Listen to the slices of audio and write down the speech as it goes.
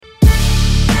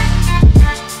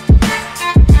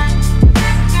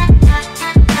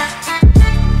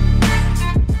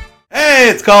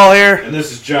it's Call here. And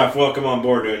this is Jeff. Welcome on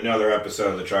board to another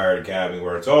episode of the Triad Academy,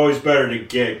 where it's always better to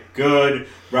get good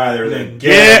rather than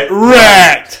get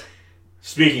wrecked.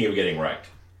 Speaking of getting wrecked,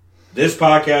 this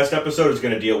podcast episode is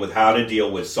going to deal with how to deal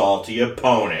with salty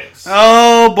opponents.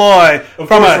 Oh, boy. Of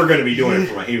course, we're going to be doing it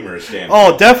from a humorous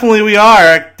standpoint. Oh, definitely we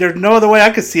are. There's no other way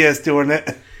I could see us doing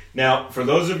it. Now, for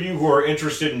those of you who are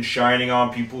interested in shining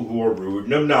on people who are rude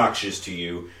and obnoxious to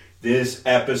you, this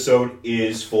episode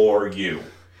is for you.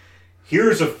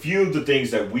 Here's a few of the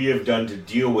things that we have done to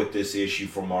deal with this issue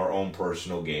from our own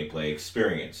personal gameplay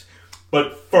experience.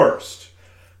 But first,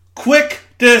 quick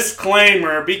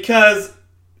disclaimer, because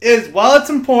while it's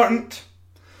important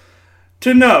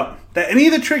to know that any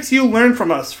of the tricks you learn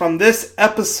from us from this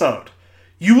episode,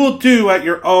 you will do at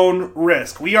your own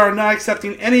risk. We are not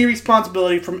accepting any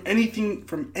responsibility from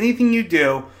anything you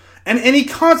do, and any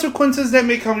consequences that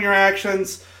may come of your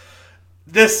actions.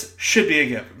 This should be a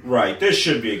given. Right, this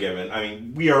should be a given. I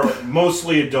mean, we are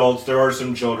mostly adults. There are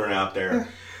some children out there.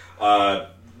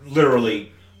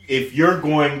 Literally, if you're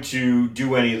going to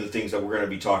do any of the things that we're going to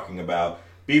be talking about,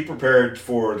 be prepared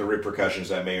for the repercussions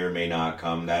that may or may not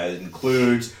come. That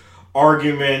includes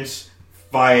arguments,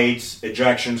 fights,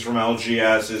 ejections from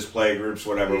LGSs, playgroups,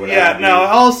 whatever.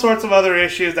 All sorts of other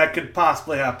issues that could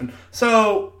possibly happen.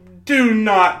 So do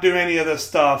not do any of this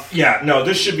stuff. Yeah, no,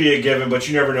 this should be a given, but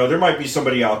you never know. There might be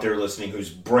somebody out there listening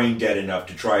who's brain dead enough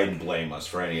to try and blame us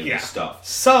for any of this stuff.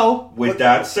 So, with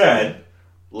that said,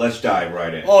 let's dive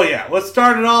right in. Oh, yeah. Let's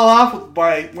start it all off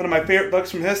by one of my favorite books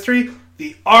from history,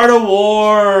 The Art of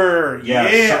War.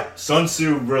 Yeah. Sun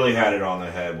Tzu really had it on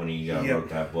the head when he wrote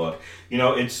that book. You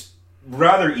know, it's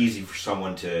rather easy for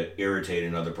someone to irritate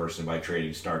another person by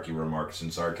trading snarky remarks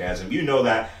and sarcasm. You know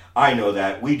that. I know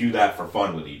that. We do that for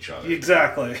fun with each other.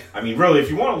 Exactly. I mean, really, if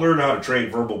you want to learn how to trade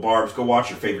verbal barbs, go watch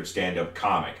your favorite stand-up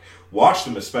comic. Watch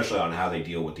them, especially on how they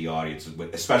deal with the audience,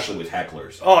 especially with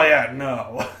hecklers. Oh, yeah,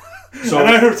 no. So, and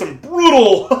I heard some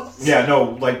brutal... Yeah,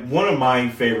 no, like, one of my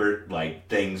favorite,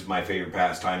 things, my favorite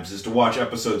pastimes, is to watch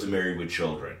episodes of Married with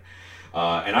Children.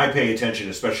 And I pay attention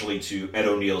especially to Ed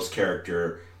O'Neill's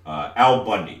character, Al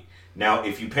Bundy. Now,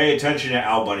 if you pay attention to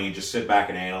Al Bundy and just sit back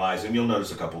and analyze him, you'll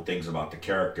notice a couple things about the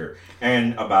character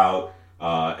and about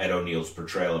Ed O'Neill's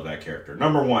portrayal of that character.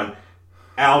 Number one,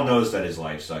 Al knows that his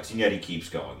life sucks, and yet he keeps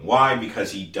going. Why?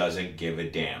 Because he doesn't give a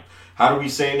damn. How do we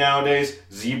say nowadays?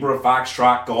 Zebra,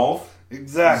 foxtrot, golf?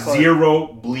 Exactly. Zero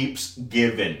bleeps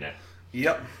given.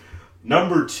 Yep.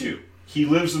 Number two, he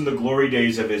lives in the glory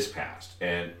days of his past,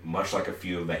 and much like a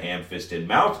few of the ham-fisted,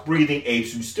 mouth-breathing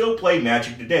apes who still play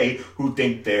Magic today, who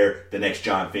think they're the next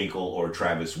John Finkel or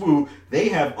Travis Wu, they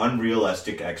have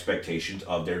unrealistic expectations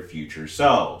of their future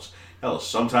selves. Hell,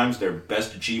 sometimes their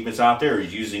best achievements out there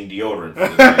is using deodorant for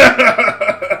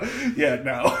the Yeah,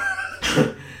 no.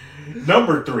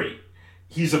 Number three,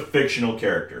 he's a fictional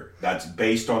character that's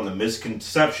based on the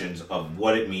misconceptions of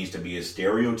what it means to be a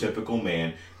stereotypical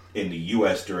man in the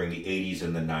U.S. during the 80s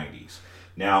and the 90s.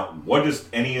 Now, what does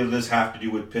any of this have to do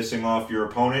with pissing off your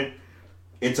opponent?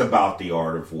 It's about the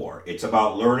art of war. It's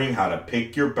about learning how to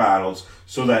pick your battles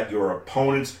so that your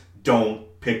opponents don't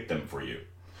pick them for you.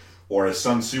 Or as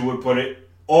Sun Tzu would put it,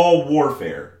 all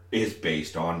warfare is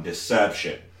based on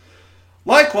deception.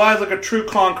 Likewise, like a true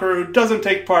conqueror who doesn't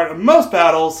take part in most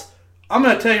battles, I'm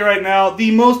going to tell you right now,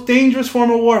 the most dangerous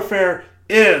form of warfare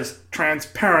is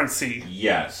transparency.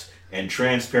 Yes. And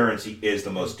transparency is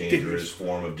the most dangerous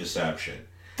form of deception.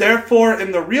 Therefore,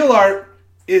 in the real art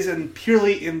is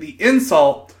purely in the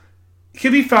insult. It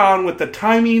can be found with the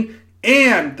timing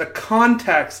and the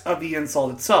context of the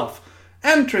insult itself.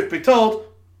 And truth be told,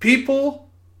 people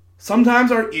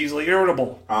sometimes are easily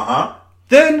irritable.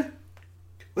 Then,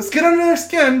 let's get under their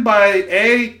skin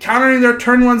by countering their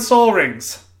turn one soul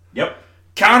rings. Yep.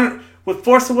 Counter with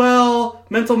force of will,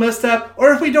 mental misstep,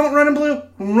 or if we don't run in blue,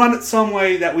 run it some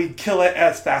way that we kill it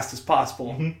as fast as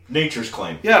possible. Mm-hmm. Nature's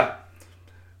claim. Yeah.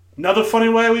 Another funny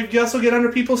way we also get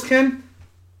under people's skin,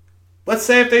 let's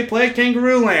say if they play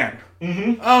Kangaroo Land.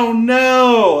 Mm-hmm. Oh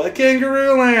no, a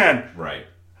Kangaroo Land. Right.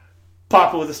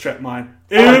 Pop it with a strip mine.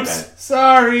 Oops,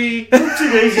 sorry.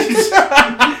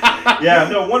 Yeah,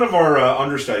 no, one of our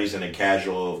understudies in a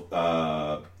casual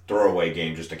throwaway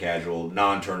game, just a casual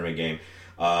non-tournament game,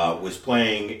 was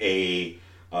playing a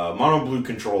mono blue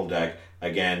control deck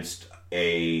against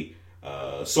a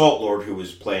Salt Lord who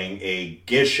was playing a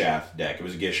Gishath deck. It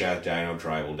was a Gishath Dino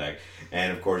tribal deck.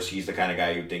 And of course, he's the kind of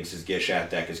guy who thinks his Gishath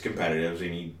deck is competitive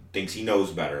and he thinks he knows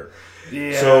better.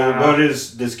 Yeah. So what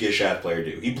does this Gishath player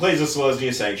do? He plays a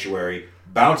Selesnya Sanctuary,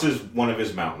 bounces one of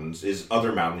his mountains, his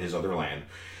other land,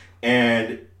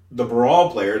 and the Baral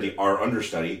player, our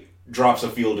understudy, drops a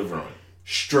Field of Ruin.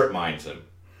 Strip mines him.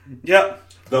 Yep.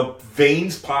 The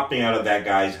veins popping out of that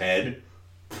guy's head,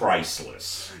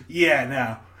 priceless. Yeah,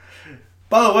 no.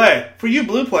 By the way, for you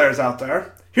blue players out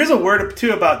there, here's a word or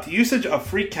two about the usage of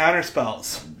free counter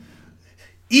spells.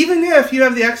 Even if you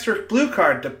have the extra blue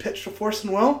card to pitch to Force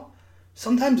and Will,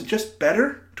 sometimes it's just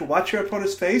better to watch your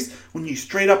opponent's face when you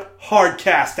straight up hard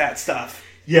cast that stuff.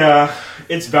 Yeah,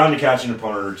 it's bound to catch an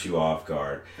opponent or two off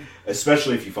guard,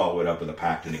 especially if you follow it up with a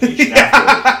pact negation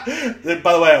afterward.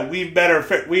 By the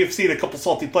way, we've seen a couple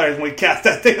salty players when we cast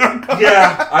that thing on guard.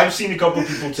 Yeah, I've seen a couple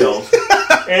people tilt.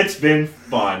 It's been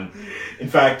fun. In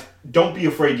fact, don't be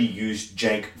afraid to use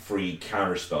jank-free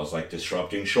counterspells like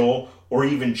Disrupting Shoal, or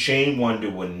even chain one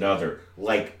to another,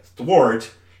 like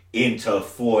Thwart into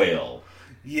Foil.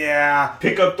 Yeah.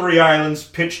 Pick up 3 islands,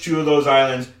 pitch 2 of those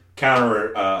islands,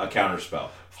 counter a counterspell.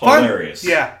 Hilarious.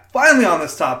 Finally on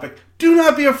this topic, do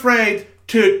not be afraid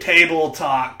to table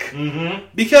talk. Mm-hmm.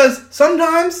 Because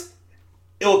sometimes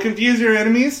it will confuse your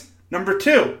enemies. Number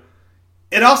 2,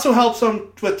 it also helps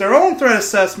them with their own threat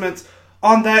assessments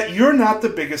on that you're not the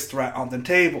biggest threat on the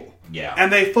table. Yeah.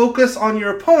 And they focus on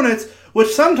your opponents, which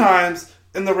sometimes,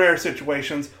 in the rare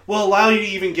situations, will allow you to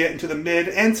even get into the mid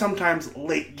and sometimes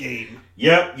late game.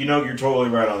 Yep, you're totally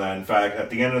right on that. In fact,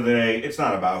 at the end of the day, it's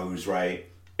not about who's right.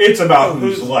 It's about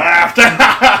who's left.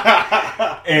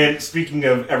 And speaking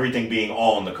of everything being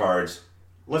all in the cards,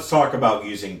 let's talk about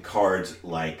using cards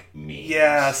like memes.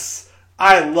 Yes.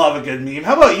 I love a good meme.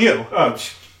 How about you? Oh,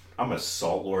 I'm a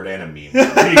salt lord and a meme.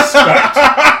 What do you expect?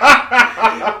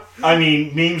 I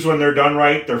mean, memes, when they're done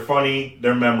right, they're funny,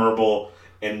 they're memorable,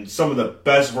 and some of the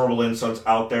best verbal insults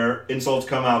out there, insults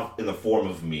come out in the form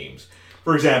of memes.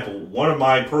 For example, one of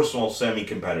my personal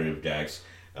semi-competitive decks,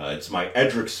 it's my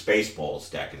Edric Spaceballs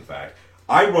deck, in fact.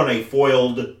 I run a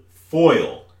foiled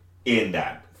foil in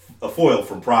that, a foil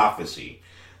from Prophecy.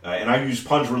 And I use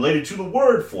puns related to the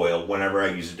word foil whenever I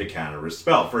use it to counter a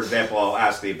spell. For example, I'll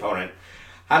ask the opponent,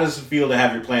 how does it feel to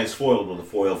have your plans foiled with a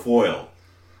foil?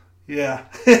 Yeah.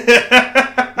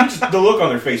 The look on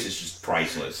their face is just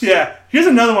priceless. Yeah. Here's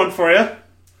another one for you.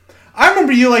 I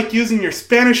remember you using your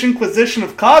Spanish Inquisition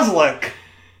of Kozilek.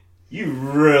 You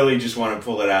really just want to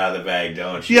pull it out of the bag,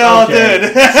 don't you? Yeah, okay.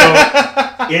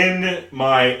 I did. So, in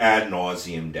my Ad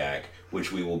Nauseam deck,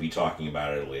 which we will be talking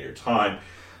about at a later time,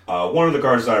 one of the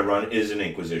cards that I run is an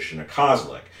Inquisition of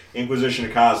Kozilek. Inquisition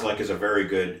of Kozilek is a very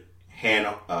good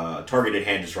targeted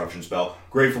hand disruption spell,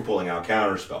 great for pulling out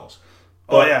counter spells.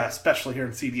 But, especially here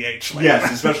in CDH. Yes,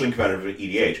 especially in competitive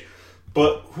EDH.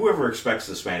 But whoever expects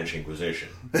the Spanish Inquisition?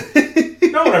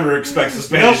 No one ever expects the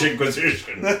Spanish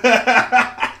Inquisition.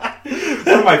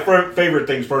 One of my favorite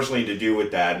things personally to do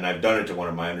with that, and I've done it to one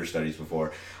of my understudies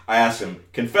before, I asked him,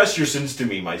 confess your sins to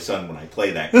me, my son, when I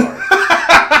play that card.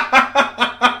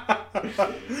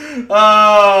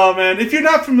 Oh, man. If you're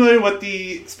not familiar with what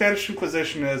the Spanish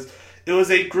Inquisition is, it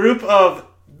was a group of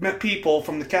people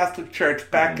from the Catholic Church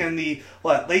back in the,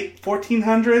 late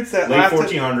 1400s? Late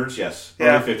 1400s, yes.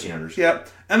 Yeah. Early 1500s. Yep.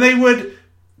 And they would...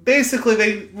 Basically,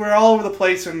 they were all over the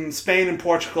place in Spain and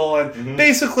Portugal, and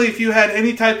basically, if you had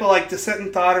any type of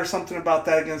dissenting thought or something about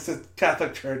that against the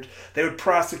Catholic Church, they would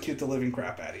prosecute the living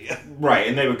crap out of you. Right,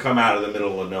 and they would come out of the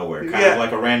middle of nowhere, kind of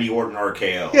like a Randy Orton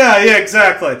RKO. Yeah,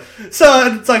 exactly.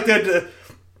 So it's like that.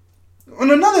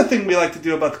 And another thing we like to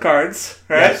do about the cards,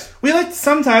 right? Yes. We like to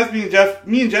sometimes,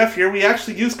 me and Jeff here, we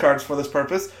actually use cards for this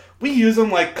purpose. We use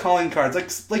them like calling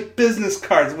cards, like business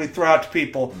cards that we throw out to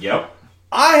people. Yep.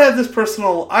 I have this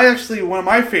one of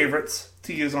my favorites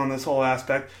to use on this whole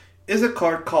aspect is a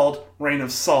card called Rain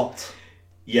of Salt.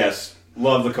 Yes,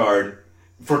 love the card.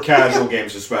 For casual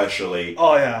games especially.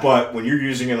 Oh, yeah. But when you're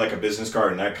using it like a business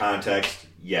card in that context,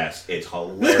 yes, it's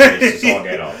hilarious. It's all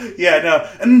get up. Yeah, no.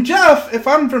 And Jeff, if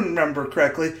I remember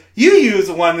correctly, you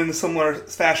use one in a similar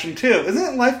fashion too.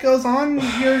 Isn't it Life Goes On,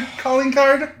 your calling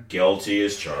card? Guilty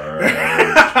as charged.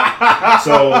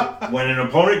 So, when an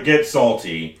opponent gets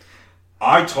salty,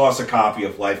 I toss a copy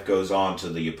of Life Goes On to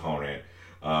the opponent.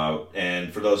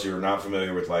 And for those who are not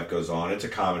familiar with Life Goes On, it's a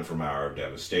common from Hour of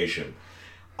Devastation.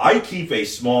 I keep a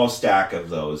small stack of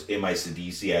those in my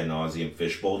Sidisi Ad Nauseam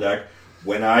Fishbowl deck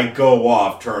when I go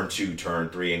off turn 2, turn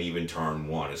 3, and even turn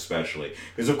 1 especially.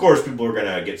 Because of course people are going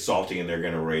to get salty and they're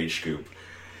going to rage scoop.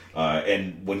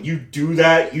 And when you do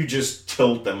that, you just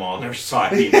tilt them on their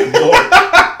side even more.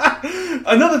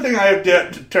 Another thing I have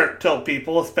to tell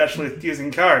people, especially with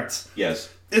using cards, yes,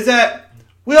 is that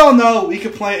we all know we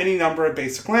can play any number of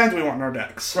basic lands we want in our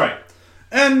decks. Right.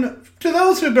 And to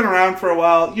those who've been around for a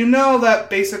while, you know that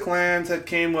basic lands that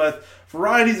came with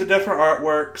varieties of different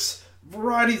artworks,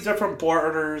 varieties of different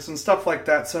borders, and stuff like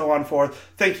that, so on and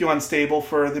forth. Thank you, Unstable,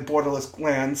 for the borderless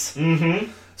lands. Mm-hmm.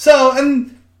 So,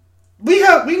 and we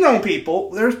know people.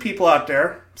 There's people out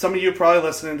there. Some of you are probably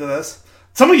listening to this.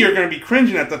 Some of you are going to be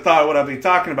cringing at the thought of what I'll be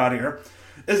talking about here.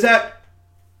 Is that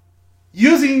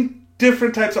using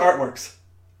different types of artworks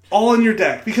all in your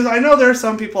deck? Because I know there are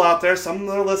some people out there, some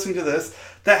that are listening to this,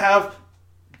 that have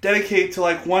dedicated to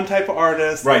like one type of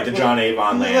artist. Right, the John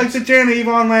Avon lands. Like the Jan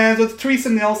Avon lands with Teresa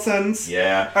Nelson's.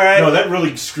 Yeah. All right. No, that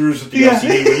really screws with the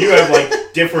LCD. When you have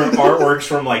like different artworks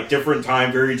from like different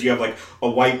time periods, you have like a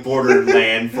white bordered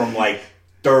land from like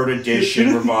 3rd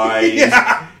edition revised.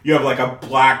 Yeah. You have like a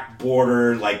black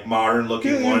border, like modern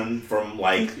looking one from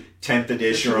like 10th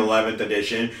edition or 11th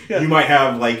edition. Yeah. You might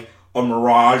have like a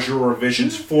Mirage or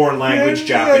Revisions foreign language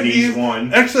Japanese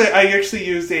one. Actually, I actually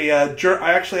used I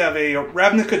actually have a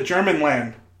Ravnica German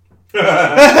land.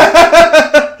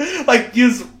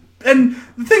 And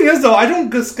the thing is though, I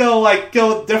don't just go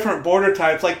with different border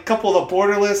types, like a couple of the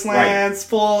borderless lands,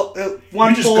 full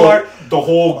art. The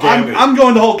whole gambit. I'm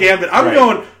going the whole gambit. I'm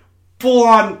going full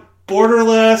on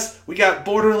borderless. We got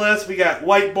borderless. We got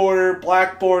white border,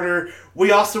 black border.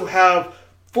 We also have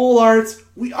full arts.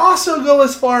 We also go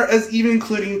as far as even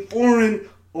including foreign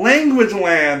language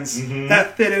lands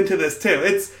that fit into this too.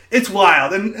 It's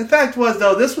wild. And the fact was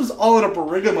though, this was all in a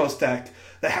Berigamos deck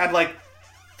that had like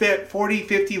 40,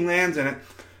 50 lands in it.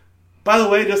 By the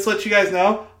way, just to let you guys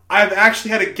know, I've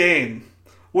actually had a game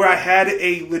where I had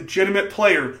a legitimate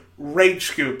player rage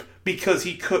scoop because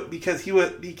he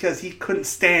couldn't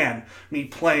stand me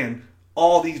playing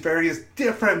all these various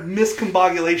different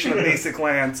miscombobulation of basic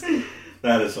lands.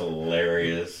 That is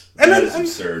hilarious. That is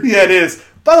absurd. Yeah, it is.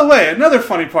 By the way, another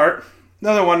funny part,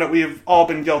 another one that we've all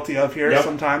been guilty of here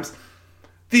sometimes,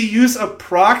 the use of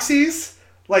proxies.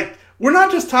 Like, we're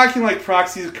not just talking like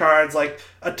proxies cards like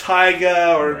a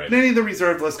Taiga or any of the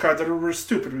reserved list cards that are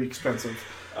stupidly expensive.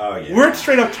 Oh, yeah. We're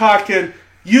straight up talking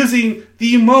using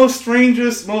the most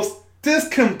strangest, most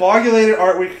discombobulated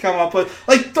art we could come up with,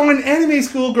 like throwing anime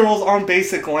schoolgirls on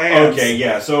basic lands. Okay,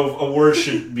 yeah, so a word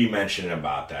should be mentioned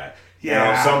about that. Yeah.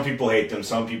 You know, some people hate them,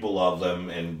 some people love them,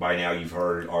 and by now you've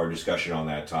heard our discussion on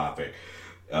that topic.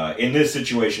 In this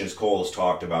situation, as Cole has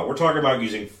talked about, we're talking about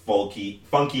using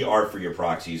funky art for your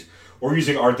proxies, or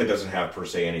using art that doesn't have per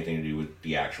se anything to do with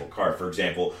the actual card. For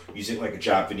example, using like a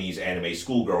Japanese anime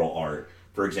schoolgirl art,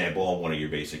 for example, on one of your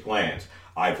basic lands.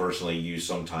 I personally use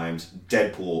sometimes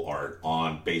Deadpool art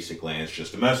on basic lands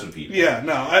just to mess with people. Yeah,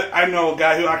 no, I know a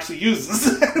guy who actually uses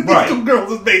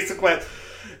schoolgirls as basic lands.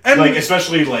 And like,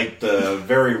 especially like the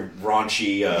very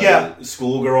raunchy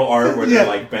schoolgirl art where they're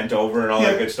like bent over and all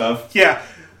that good stuff. Yeah.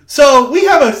 So we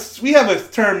have a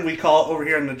term we call over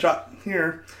here in the job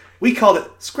here. We called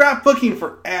it scrapbooking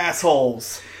for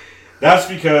assholes. That's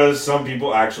because some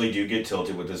people actually do get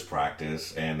tilted with this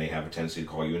practice, and they have a tendency to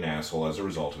call you an asshole as a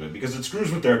result of it, because it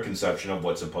screws with their conception of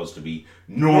what's supposed to be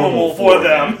normal for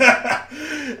them.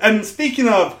 And speaking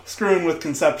of screwing with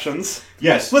conceptions,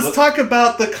 yes, let's talk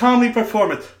about the comedy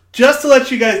performance. Just to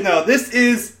let you guys know, this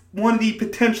is one of the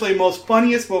potentially most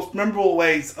funniest, most memorable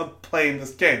ways of playing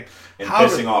this game. And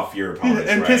pissing off your opponent.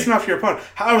 Pissing off your opponent.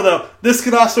 However, though, this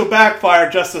could also backfire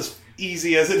just as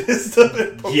easy as it is to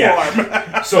perform.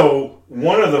 Yeah. So,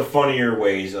 one of the funnier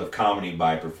ways of comedy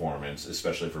by performance,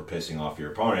 especially for pissing off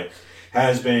your opponent,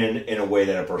 has been in a way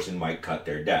that a person might cut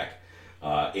their deck.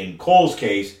 In Cole's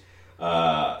case,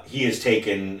 he has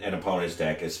taken an opponent's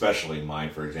deck, especially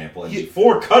mine, for example, and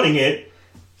before cutting it,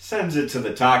 sends it to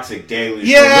the Toxic Deluge.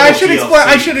 Yeah,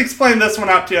 I should explain this one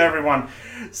out to everyone.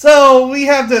 So, we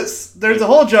have this, there's a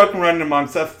whole joke running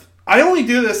amongst us. I only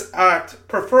do this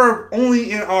prefer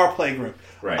only in our play group.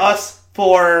 Right. Us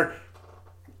for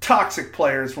toxic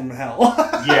players from hell.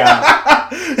 Yeah.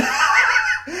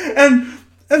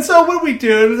 and so what we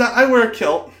do is that I wear a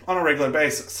kilt on a regular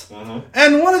basis. Mm-hmm.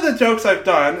 And one of the jokes I've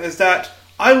done is that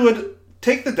I would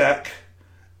take the deck,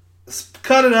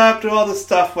 cut it up, do all this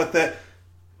stuff with it,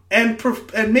 and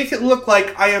make it look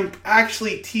like I am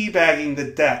actually teabagging the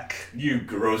deck. You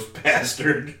gross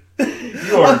bastard.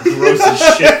 You are gross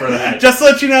as shit for that. Just to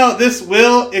let you know, this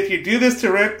will, if you do this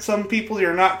to some people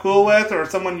you're not cool with or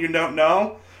someone you don't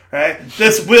know, right?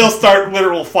 This will start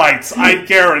literal fights. I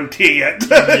guarantee it.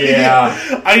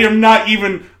 Yeah. I'm not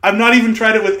even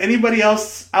tried it with anybody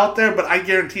else out there, but I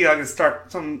guarantee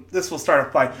this will start a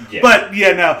fight. Yeah. But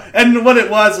yeah, no. And what it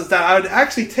was is that I would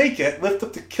actually take it, lift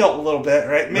up the kilt a little bit,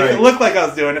 right? Make it look like I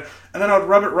was doing it, and then I would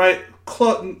rub it right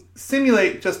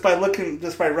simulate just by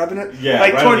rubbing it,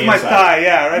 like towards my thigh,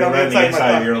 right on the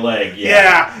inside of your leg,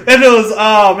 and it was,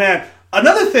 oh man.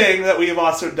 Another thing that we have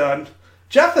also done,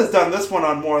 Jeff has done this one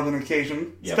on more than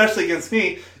occasion, especially against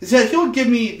me, is that he'll give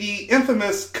me the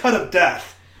infamous cut of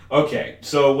death. Okay,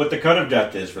 so what the cut of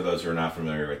death is, for those who are not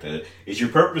familiar with it, is you're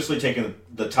purposely taking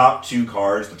the top 2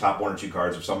 cards, the top 1 or 2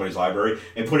 cards of somebody's library,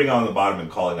 and putting it on the bottom and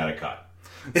calling that a cut.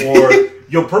 Or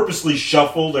you'll purposely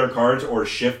shuffle their cards or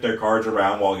shift their cards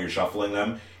around while you're shuffling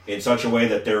them in such a way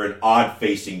that they're in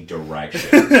odd-facing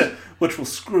directions. Which will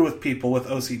screw with people with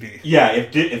OCD. Yeah,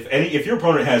 if your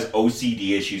opponent has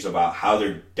OCD issues about how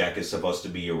their deck is supposed to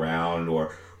be around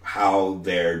or how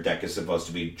their deck is supposed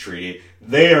to be treated,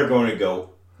 they are going to go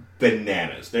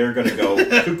bananas. They're going to go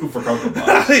cuckoo for Cocoa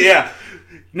Puffs. Yeah.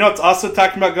 You know what's also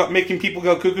talking about making people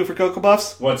go cuckoo for Cocoa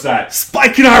Puffs? What's that?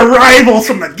 Spiking our rivals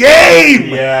from the game!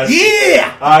 Yes.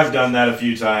 Yeah! I've done that a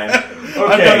few times. Okay.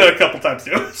 I've done that a couple times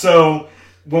too. So,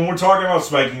 when we're talking about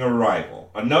spiking a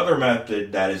rival, another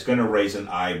method that is going to raise an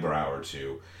eyebrow or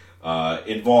two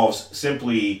involves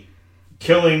simply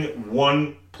killing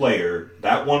one player,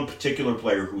 that one particular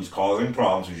player who's causing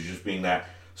problems, who's just being that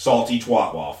salty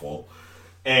twat waffle,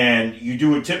 and you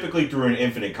do it typically through an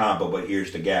infinite combo, but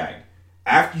here's the gag.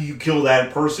 After you kill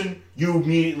that person, you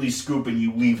immediately scoop and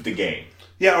you leave the game.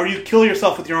 Yeah, or you kill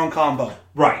yourself with your own combo.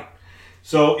 Right.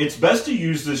 So it's best to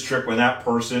use this trick when that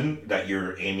person that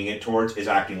you're aiming it towards is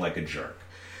acting like a jerk.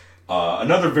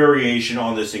 Another variation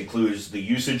on this includes the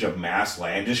usage of mass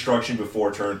land destruction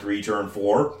before turn 3, turn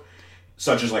 4,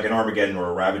 such as like an Armageddon or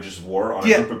a Ravages of War on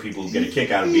a group of people who get a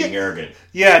kick out of being arrogant.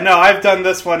 Yeah, no, I've done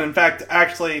this one. In fact,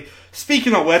 actually,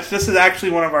 speaking of which, this is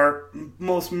actually one of our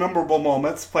most memorable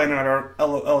moments playing at our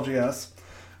LGS.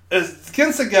 Is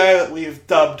against a guy that we've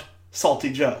dubbed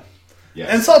Salty Joe. Yes.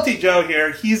 And Salty Joe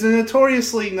here, he's a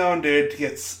notoriously known dude to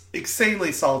get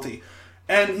insanely salty.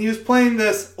 And he was playing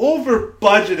this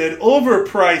over-budgeted,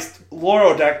 overpriced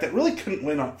Loro deck that really couldn't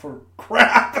win up for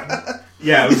crap.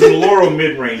 Yeah, it was a Loro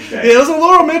mid-range deck. Yeah, it was a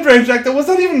Loro mid-range deck that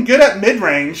wasn't even good at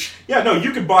mid-range. Yeah, no,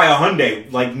 you could buy a Hyundai,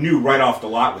 like, new right off the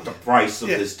lot with the price of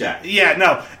this deck. Yeah,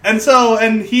 no.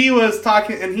 And he was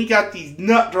talking, and he got these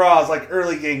nut draws, like,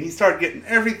 early game. He started getting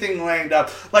everything lined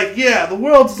up. Like, yeah, the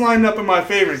world's lined up in my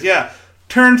favors. Yeah.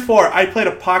 Turn 4, I played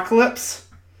Apocalypse.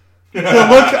 The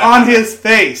look on his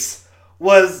face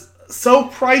was so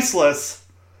priceless,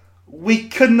 we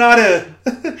could not have...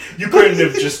 You couldn't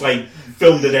have just, like,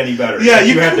 filmed it any better. Yeah,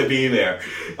 you had to be there.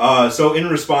 So in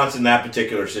response in that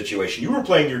particular situation, you were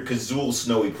playing your Kazul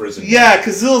Snowy Prison. Yeah,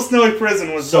 Kazul Snowy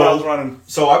Prison was what I was running.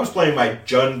 So I was playing my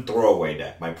Jund throwaway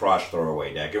deck, my Prosh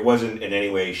throwaway deck. It wasn't in any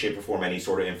way, shape, or form any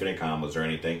sort of infinite combos or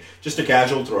anything. Just a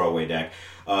casual throwaway deck.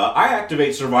 I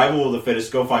activate Survival of the Fittest,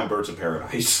 go find Birds of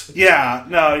Paradise. Yeah,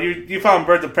 no, you found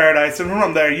Birds of Paradise, and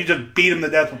from there, you just beat him to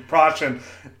death with Prosh and...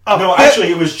 No,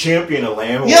 actually, it was Champion of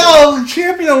Lambholt. Yo,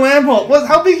 Champion of Lambholt.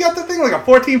 How big you got the thing? Like a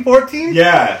 14-14?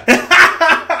 Yeah.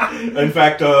 In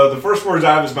fact, the first words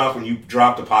out of his mouth when you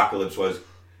dropped Apocalypse was,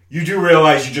 "You do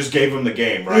realize you just gave him the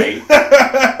game, right?"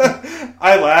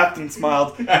 I laughed and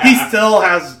smiled. He still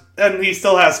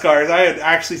has scars. I had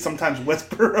actually sometimes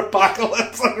whisper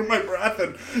Apocalypse under my breath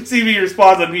and see if he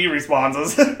responds, and he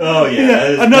responds. Oh,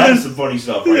 yeah. That's some funny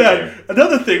stuff right there.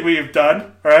 Another thing we have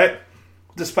done, right,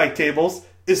 despite tables,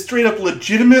 is straight up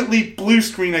legitimately blue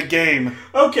screen a game.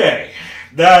 Okay.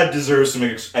 That deserves some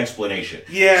explanation.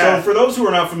 Yeah. So for those who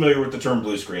are not familiar with the term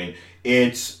blue screen,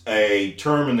 it's a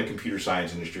term in the computer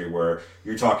science industry where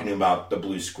you're talking about the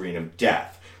blue screen of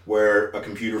death, where a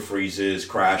computer freezes,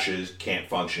 crashes, can't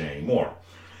function anymore.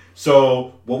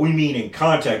 So what we mean in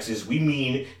context is we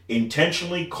mean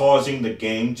intentionally causing the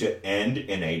game to end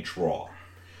in a draw.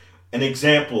 An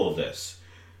example of this,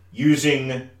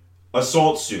 using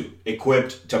Assault Suit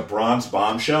equipped to Bronze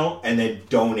Bombshell and then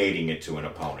donating it to an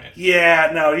opponent.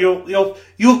 Yeah, no,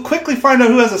 you'll quickly find out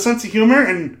who has a sense of humor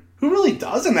and who really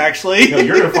doesn't, actually. No,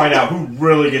 you're going to find out who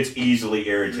really gets easily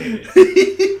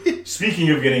irritated. Speaking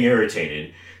of getting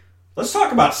irritated, let's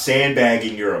talk about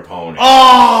sandbagging your opponent.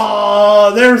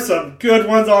 Oh, there's some good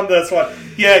ones on this one.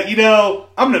 Yeah,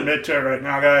 I'm going to admit to it right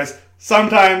now, guys.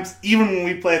 Sometimes, even when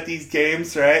we play at these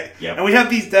games, right? Yep. And we have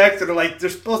these decks that are like,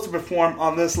 they're supposed to perform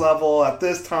on this level at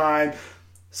this time.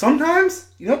 Sometimes,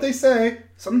 you know what they say?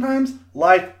 Sometimes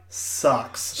life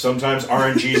sucks. Sometimes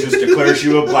RNGesus declares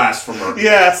you a blasphemer.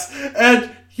 Yes, and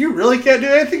you really can't do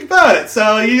anything about it.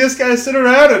 So you just gotta sit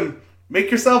around and make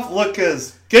yourself look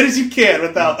as good as you can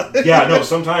without... Yeah, no,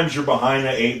 sometimes you're behind the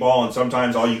 8-ball, and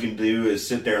sometimes all you can do is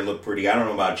sit there and look pretty. I don't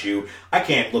know about you. I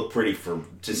can't look pretty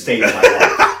to stay in my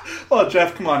life. Well,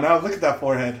 Jeff, come on now. Look at that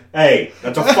forehead. Hey,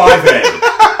 that's a 5-head.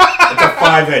 That's a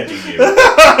 5-head to you.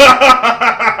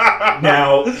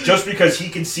 Now, just because he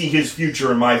can see his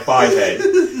future in my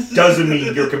 5-head doesn't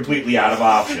mean you're completely out of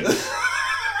options.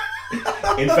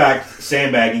 In fact,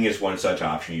 sandbagging is one such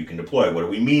option you can deploy. What do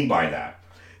we mean by that?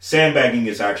 Sandbagging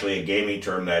is actually a gaming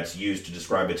term that's used to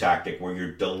describe a tactic where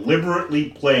you're deliberately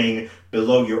playing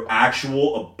below your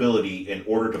actual ability in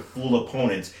order to fool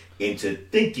opponents into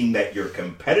thinking that your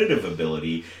competitive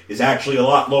ability is actually a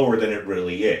lot lower than it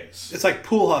really is. It's like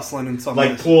pool hustling in some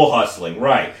Like ways. pool hustling,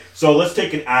 right. So let's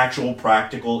take an actual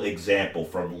practical example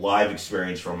from live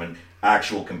experience from an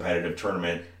actual competitive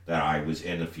tournament that I was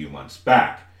in a few months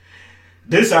back.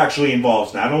 This actually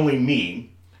involves not only me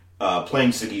playing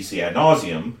Sidisi ad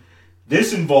nauseum,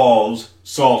 this involves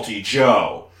Salty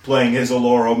Joe playing his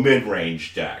Aloro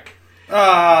mid-range deck.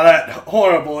 Ah, that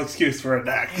horrible excuse for a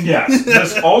deck. Yes,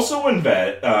 this also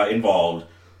involved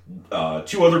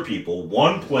two other people,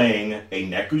 one playing a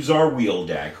Nekuzar wheel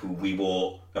deck, who we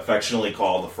will affectionately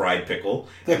call the Fried Pickle,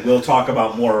 and we'll talk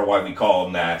about more why we call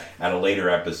him that at a later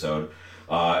episode.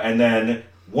 And then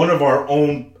one of our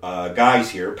own guys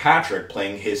here, Patrick,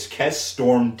 playing his Kess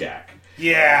Storm deck.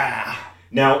 Yeah.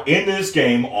 Now, in this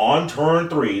game, on turn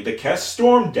 3, the Kess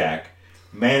Storm deck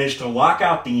managed to lock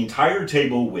out the entire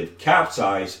table with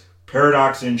Capsize,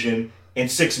 Paradox Engine, and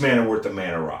 6 mana worth of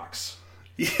Mana Rocks.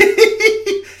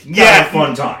 Yeah. A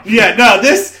fun time. Yeah, no,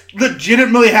 this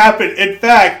legitimately happened. In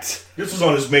fact... This was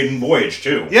on his maiden voyage,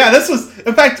 too. Yeah, this was...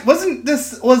 In fact, was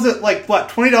it like, what,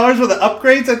 $20 worth of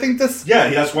upgrades? I think this... Yeah,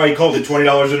 that's why he called it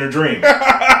 $20 in a dream.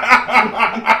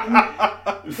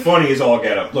 Funny as all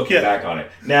get up, looking back on it.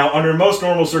 Now, under most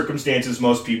normal circumstances,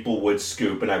 most people would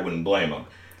scoop, and I wouldn't blame them.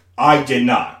 I did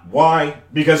not. Why?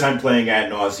 Because I'm playing Ad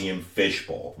Nauseam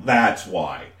Fishbowl. That's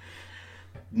why.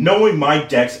 Knowing my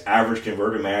deck's average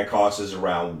converted mana cost is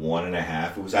around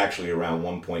 1.5, it was actually around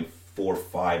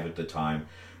 1.45 at the time,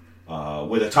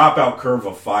 with a top-out curve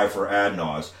of 5 for Ad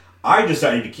Naus, I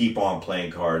decided to keep on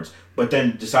playing cards, but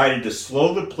then decided to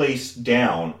slow the pace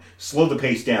down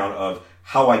of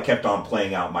how I kept on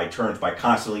playing out my turns by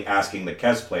constantly asking the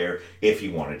Kess player if he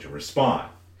wanted to respond.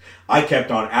 I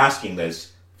kept on asking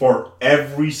this for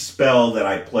every spell that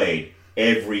I played,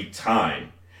 every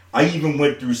time. I even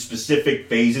went through specific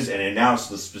phases and announced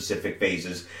the specific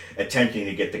phases, attempting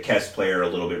to get the Kess player a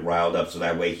little bit riled up so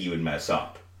that way he would mess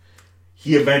up.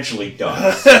 He eventually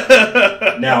does.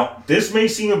 Now, this may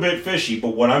seem a bit fishy,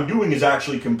 but what I'm doing is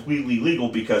actually completely legal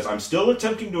because I'm still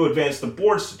attempting to advance the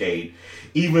board state,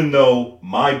 even though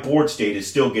my board state is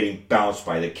still getting bounced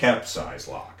by the Capsize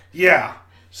lock. Yeah.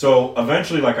 So,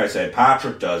 eventually, like I said,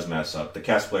 Patrick does mess up, the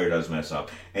Kess player does mess up,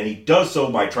 and he does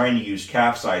so by trying to use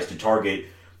Capsize to target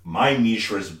my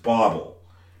Mishra's Bauble.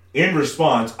 In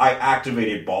response, I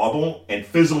activated Bauble and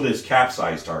fizzled his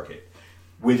Capsize target.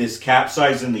 With his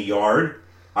Capsize in the yard,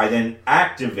 I then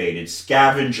activated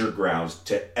Scavenger Grounds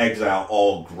to exile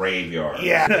all graveyards.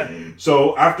 Yeah.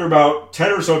 So after about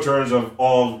 10 or so turns of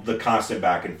all the constant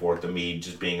back and forth of me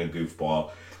just being a goofball,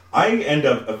 I end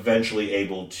up eventually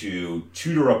able to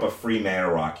tutor up a free mana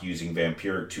rock using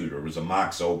Vampiric Tutor. It was a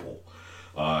Mox Opal.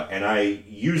 And I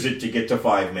use it to get to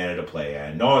 5 mana to play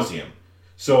Ad Nauseam.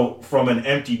 So from an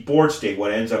empty board state,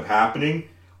 what ends up happening,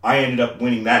 I ended up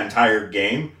winning that entire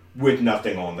game with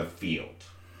nothing on the field.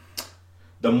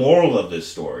 The moral of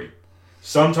this story,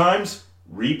 sometimes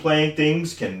replaying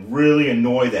things can really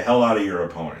annoy the hell out of your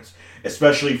opponents,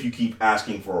 especially if you keep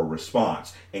asking for a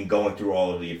response and going through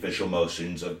all of the official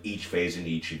motions of each phase in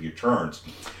each of your turns.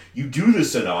 You do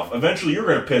this enough, eventually you're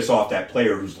going to piss off that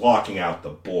player who's locking out the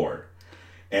board.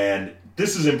 And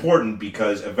this is important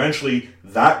because eventually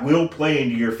that will play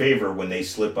into your favor when they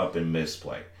slip up and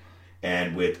misplay.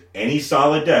 And with any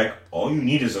solid deck, all you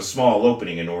need is a small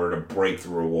opening in order to break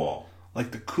through a wall. Like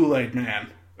the Kool-Aid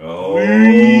Man. Oh,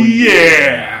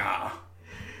 yeah!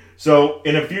 So,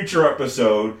 in a future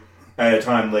episode, at a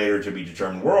time later to be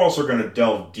determined, we're also going to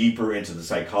delve deeper into the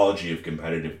psychology of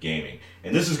competitive gaming.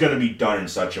 And this is going to be done in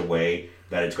such a way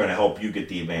that it's going to help you get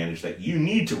the advantage that you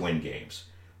need to win games.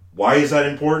 Why is that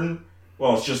important?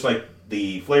 Well, it's just like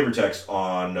the flavor text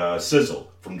on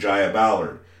Sizzle from Jaya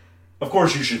Ballard. Of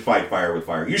course you should fight fire with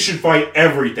fire. You should fight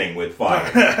everything with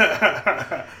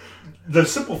fire. The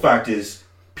simple fact is,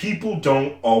 people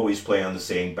don't always play on the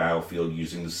same battlefield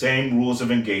using the same rules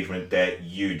of engagement that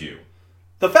you do.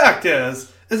 The fact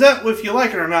is that if you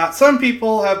like it or not, some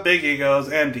people have big egos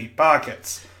and deep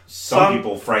pockets. Some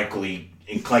people, frankly,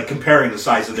 like comparing the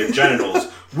size of their genitals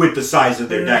with the size of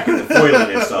their neck and the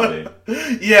foiliness of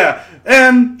it. Yeah,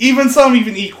 and some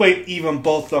even equate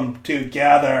both of them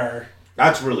together.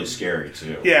 That's really scary,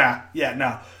 too. Yeah,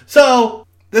 no. So,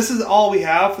 this is all we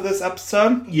have for this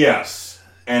episode? Yes.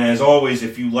 And as always,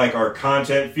 if you like our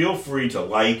content, feel free to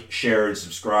like, share, and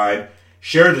subscribe.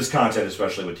 Share this content,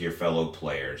 especially with your fellow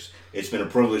players. It's been a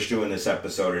privilege doing this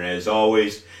episode, and as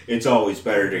always, it's always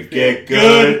better to get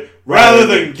good rather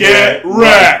than get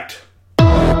wrecked.